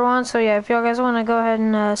straight to Erewhon. So yeah, if y'all guys wanna go ahead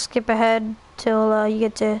and skip ahead till you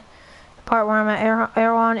get to the part where I'm at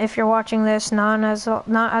Erewhon, if you're watching this not as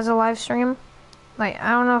a live stream. Like,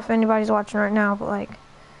 I don't know if anybody's watching right now, but like,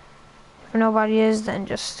 if nobody is, then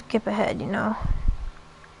just skip ahead, you know.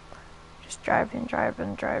 Just driving.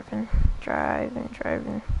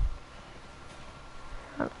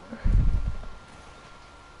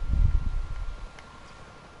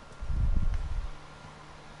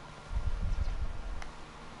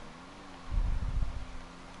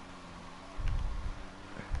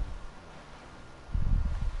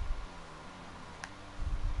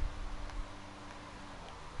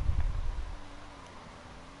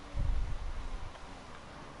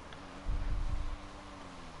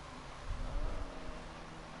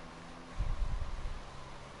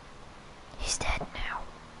 He's dead now.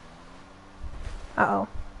 Uh-oh.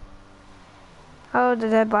 Oh, the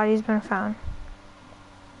dead body's been found.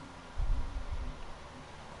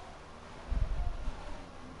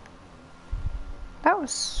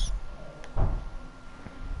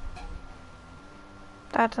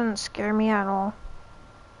 That doesn't scare me at all.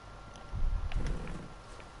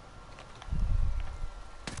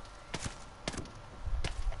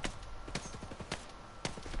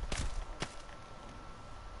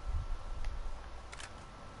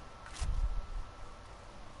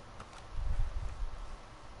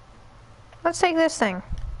 Let's take this thing.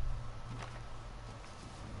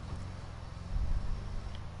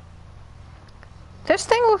 This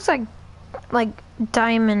thing looks like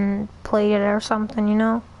diamond plated or something, you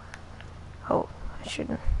know? Oh, I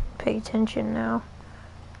shouldn't pay attention now.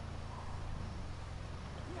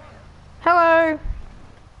 Hello!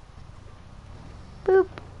 Boop.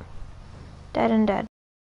 Dead and dead.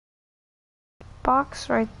 Box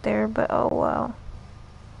right there, but oh well.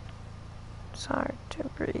 It's hard to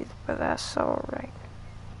breathe, but that's alright.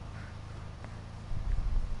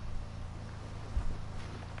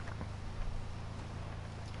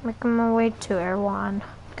 Making my way to Erewhon.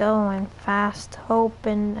 Going fast,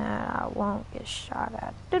 hoping that I won't get shot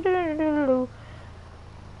at. I'm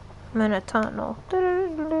in a tunnel.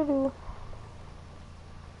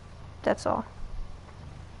 That's all.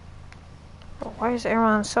 But why is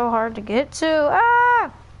Erewhon so hard to get to?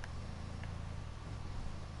 Ah!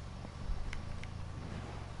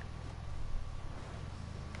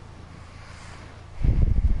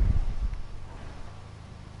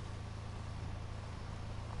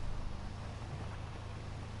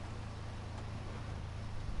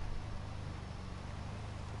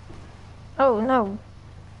 Oh no.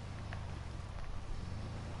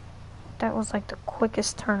 That was like the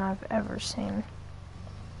quickest turn I've ever seen.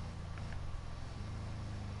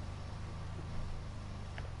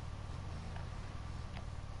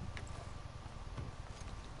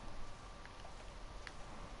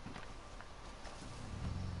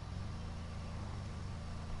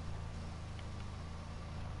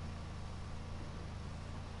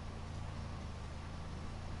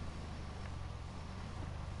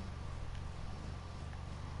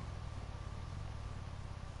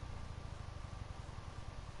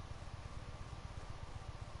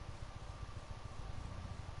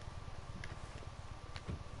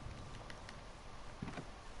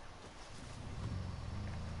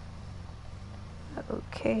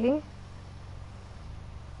 Okay.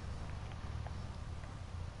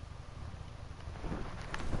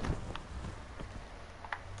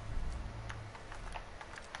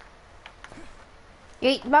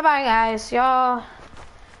 Yeet, bye-bye guys, y'all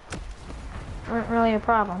weren't really a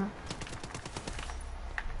problem.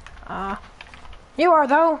 You are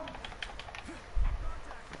though.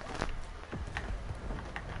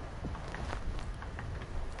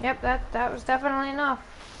 Yep, that was definitely enough.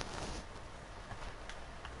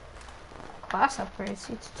 Class upgrade,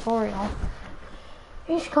 see tutorial.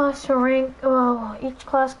 Each class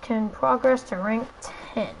can progress to rank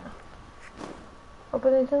 10.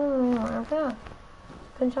 Open it to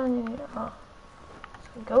continue. So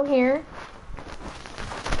go here.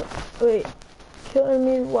 Wait, kill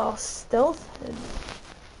enemies while stealth and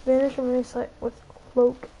vanish from any sight with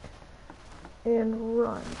cloak and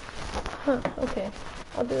run. Huh, okay.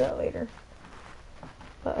 I'll do that later.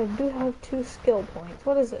 But I do have 2 skill points.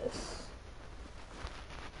 What is this?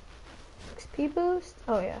 XP boost?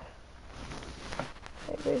 Oh yeah.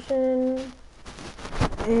 Night vision.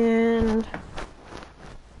 And...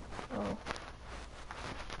 oh.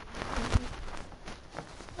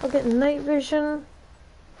 I'll get night vision.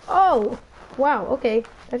 Oh! Wow, okay.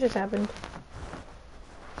 That just happened.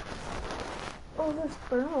 Oh, there's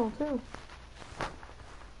thermal too.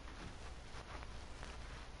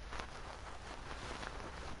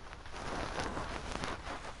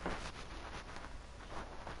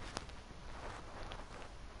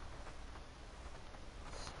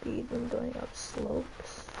 Speed when going up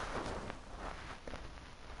slopes.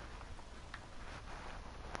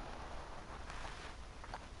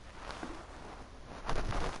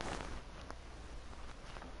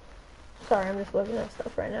 Sorry, I'm just looking at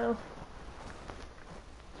stuff right now.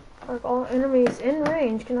 Mark all enemies in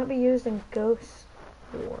range cannot be used in Ghost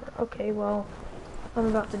War. Okay, well, I'm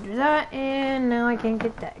about to do that, and now I can't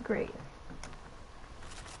get that. Great.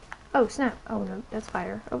 Oh, snap. Oh, no, that's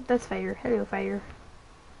fire. Oh, that's fire. Hello, fire.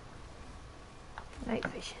 Night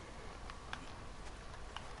vision.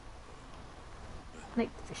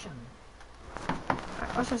 Night vision.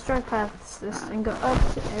 Alright, let's just drive past this and go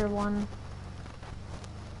up to Air 1.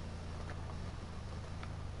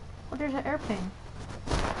 Oh, there's an airplane.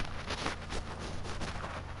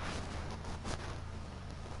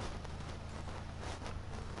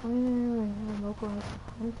 Localized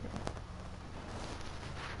hunter.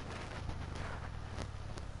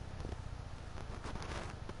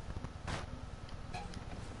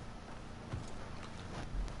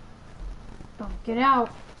 Don't get out.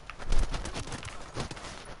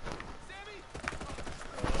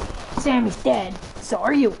 Sammy's dead. So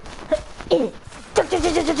are you.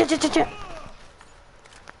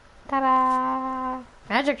 Ta-da!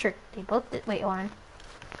 Magic trick. They both did. Wait, hold on.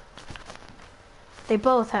 They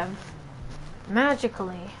both have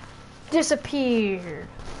magically disappeared.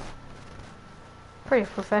 Pretty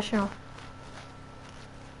professional.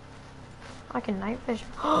 I can night vision.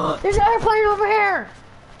 There's an airplane over here!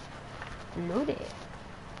 Loaded.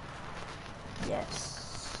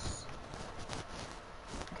 Yes.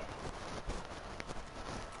 Okay.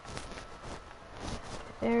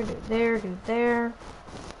 There, do there, do there.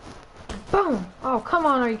 Boom! Oh, come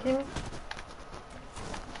on, are you kidding me?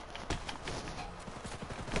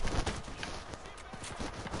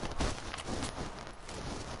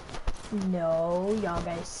 No, y'all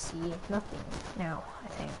guys see nothing now, I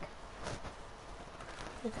think.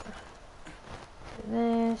 Okay. Do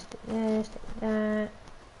this, do this, do that.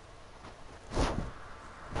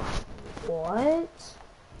 What?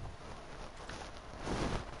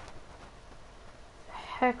 The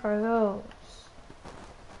heck are those?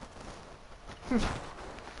 Okay,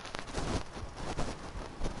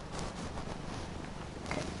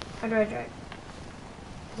 how do I drive?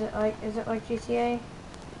 Is it like GTA?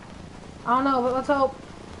 I don't know, but let's hope.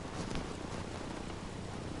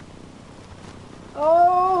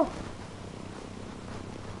 Oh!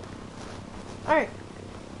 Alright.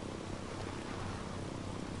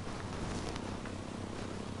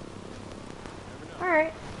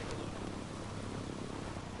 Alright.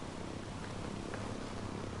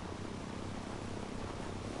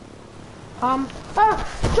 Jump out,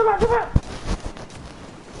 jump out!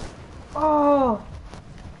 Oh!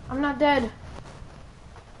 I'm not dead.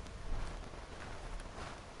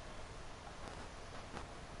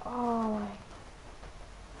 Oh my.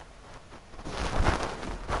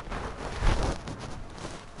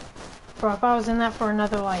 Bro, if I was in that for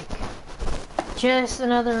another, like, just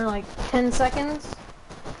another, like, 10 seconds,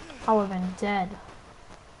 I would have been dead.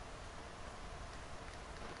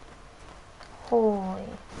 Holy.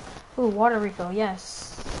 Ooh, water refill,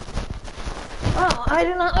 yes. Oh, I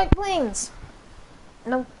do not like planes.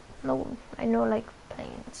 No, no, I don't like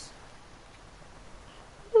planes.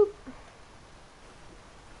 Boop.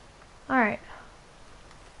 Alright.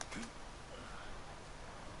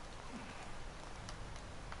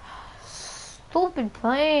 Stupid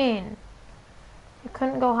plane. You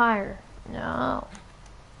couldn't go higher. No.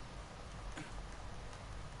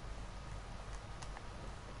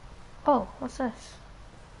 Oh, what's this?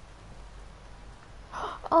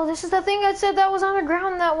 Oh, this is the thing I said that was on the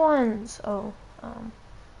ground that once. Oh,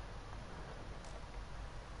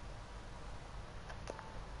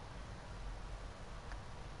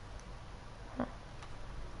 Huh.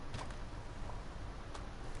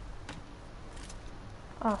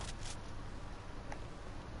 Oh.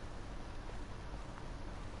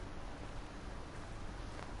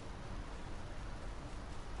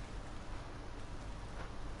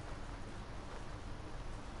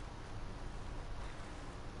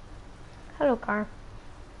 Hello, car.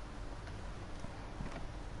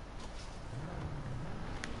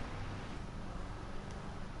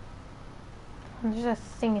 There's a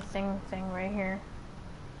thing right here.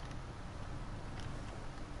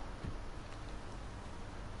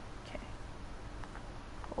 Okay.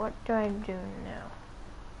 What do I do now?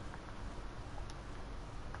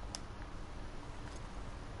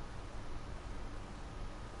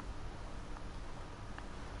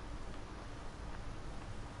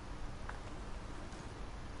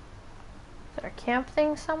 Is there a camp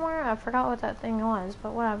thing somewhere? I forgot what that thing was,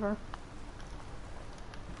 but whatever.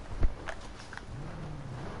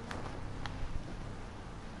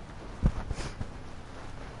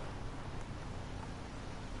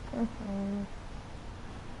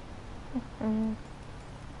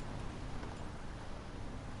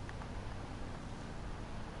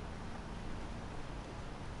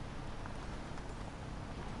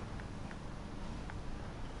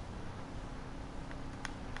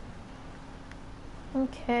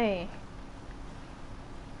 Okay.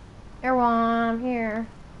 Everyone, I'm here.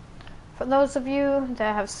 For those of you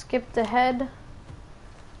that have skipped ahead,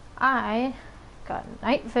 I got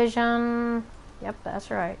night vision. Yep, that's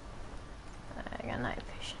right. I got night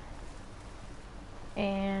vision.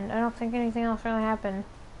 And I don't think anything else really happened.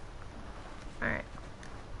 Alright.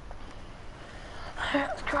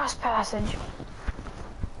 Let's cross passage.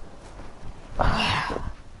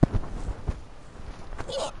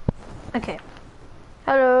 Okay.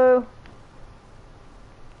 Hello. If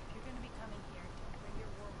you're gonna be coming here, bring your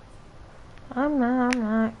war with you. I'm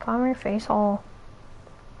not. Calm your face hole.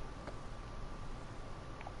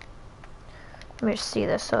 Let me just see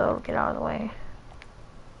this so it'll get out of the way.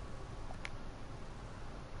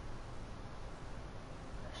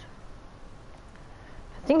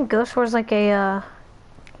 I think Ghost War's like a,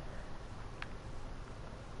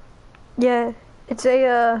 yeah, it's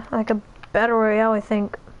a, like a battle royale, I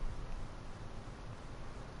think.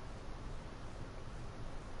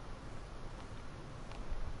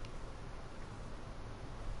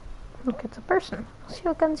 Look, it's a person. Let's see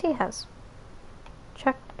what guns he has.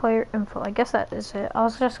 Check the player info. I guess that is it. I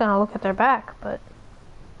was just gonna look at their back, but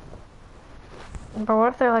what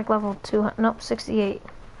if they're like level 200? Nope, 68.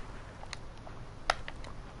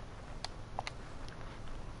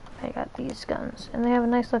 They got these guns, and they have a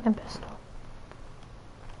nice looking pistol.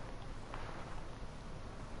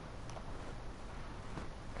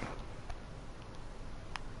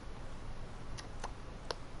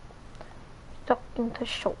 Talking to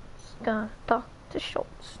Schultz. Gonna talk to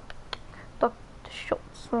Schultz. Talk to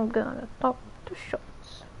Schultz. I'm gonna talk to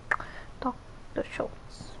Schultz. Talk to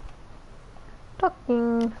Schultz.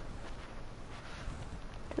 Talking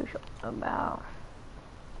to Schultz about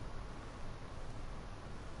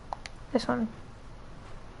this one.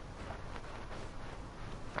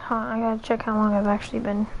 Huh, I gotta check how long I've actually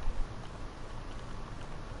been.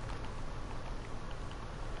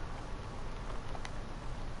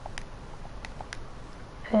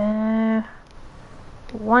 Uh,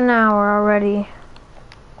 1 hour already.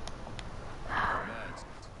 Mads,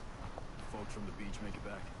 folks from the beach make it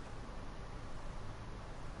back?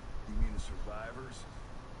 You mean the survivors?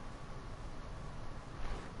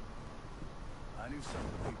 I knew some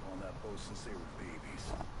of the people on that boat since they were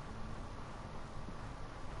babies.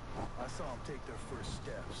 I saw them take their first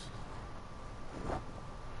steps.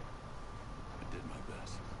 I did my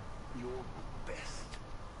best. Your best.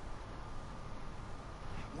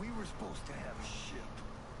 We were supposed to have a ship.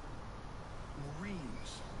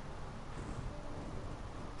 Marines.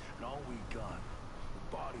 And all we got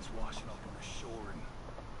were bodies washing up on the shore and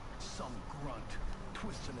some grunt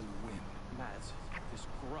twisting in the wind. Mads, this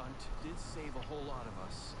grunt did save a whole lot of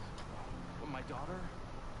us. But my daughter,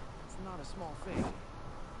 it's not a small thing.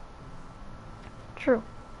 True.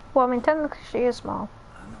 Well, I mean, technically she is small.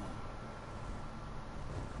 I know.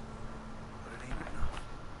 But it ain't enough.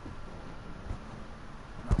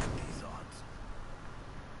 Not with these odds.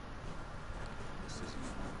 This isn't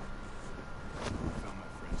over. I found my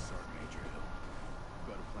friend Sergeant Major Hill.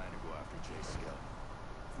 We've got a plan to go after JCL.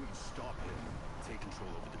 If we can stop him, take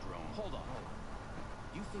control over the drone. Hold on.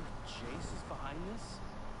 You think Jace is behind this?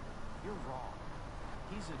 You're wrong.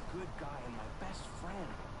 He's a good guy and my best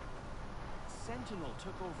friend. Sentinel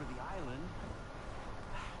took over the island.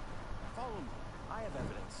 Follow me. I have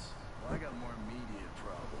evidence. Well, I got more immediate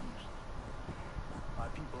problems. My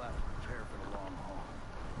people have to prepare for the long haul.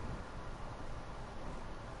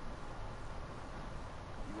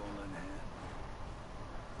 You won't lend a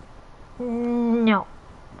hand? No.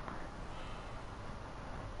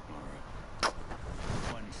 Alright.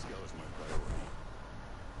 Finding Scout is my priority.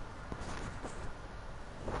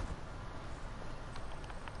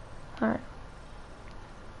 Alright.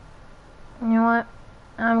 what?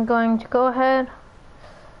 I'm going to go ahead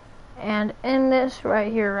and end this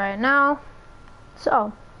right here, right now.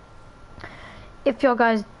 So, if y'all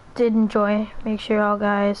guys did enjoy, make sure y'all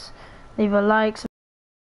guys leave a like,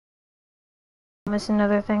 miss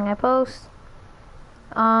another thing I post.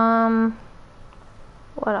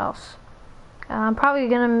 What else? I'm probably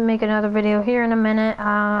gonna make another video here in a minute.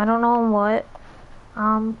 I don't know what.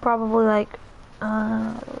 Probably like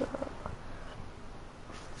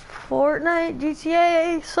Fortnite,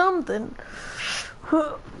 GTA, something.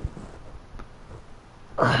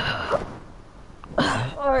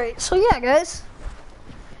 Alright, so yeah, guys.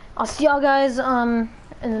 I'll see y'all guys in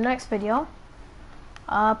the next video.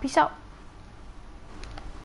 Peace out.